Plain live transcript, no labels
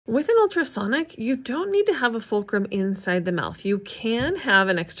With an ultrasonic, you don't need to have a fulcrum inside the mouth. You can have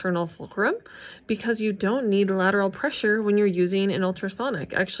an external fulcrum because you don't need lateral pressure when you're using an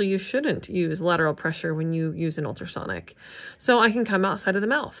ultrasonic. Actually, you shouldn't use lateral pressure when you use an ultrasonic. So I can come outside of the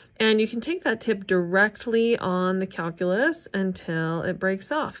mouth, and you can take that tip directly on the calculus until it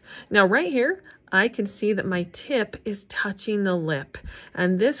breaks off. Now right here, I can see that my tip is touching the lip,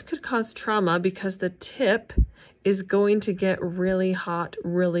 and this could cause trauma because the tip is going to get really hot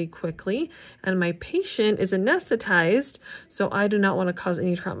really quickly, and my patient is anesthetized, so I do not want to cause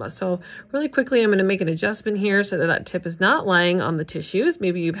any trauma. So really quickly, I'm going to make an adjustment here so that that tip is not lying on the tissues.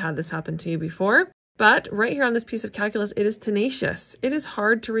 Maybe you've had this happen to you before, but right here on this piece of calculus, it is tenacious. It is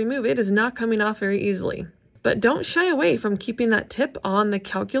hard to remove. It is not coming off very easily. But don't shy away from keeping that tip on the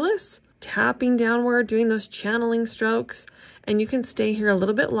calculus, tapping downward, doing those channeling strokes, and you can stay here a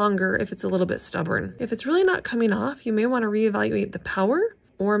little bit longer if it's a little bit stubborn. If it's really not coming off, you may want to reevaluate the power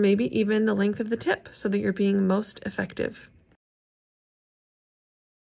or maybe even the length of the tip so that you're being most effective.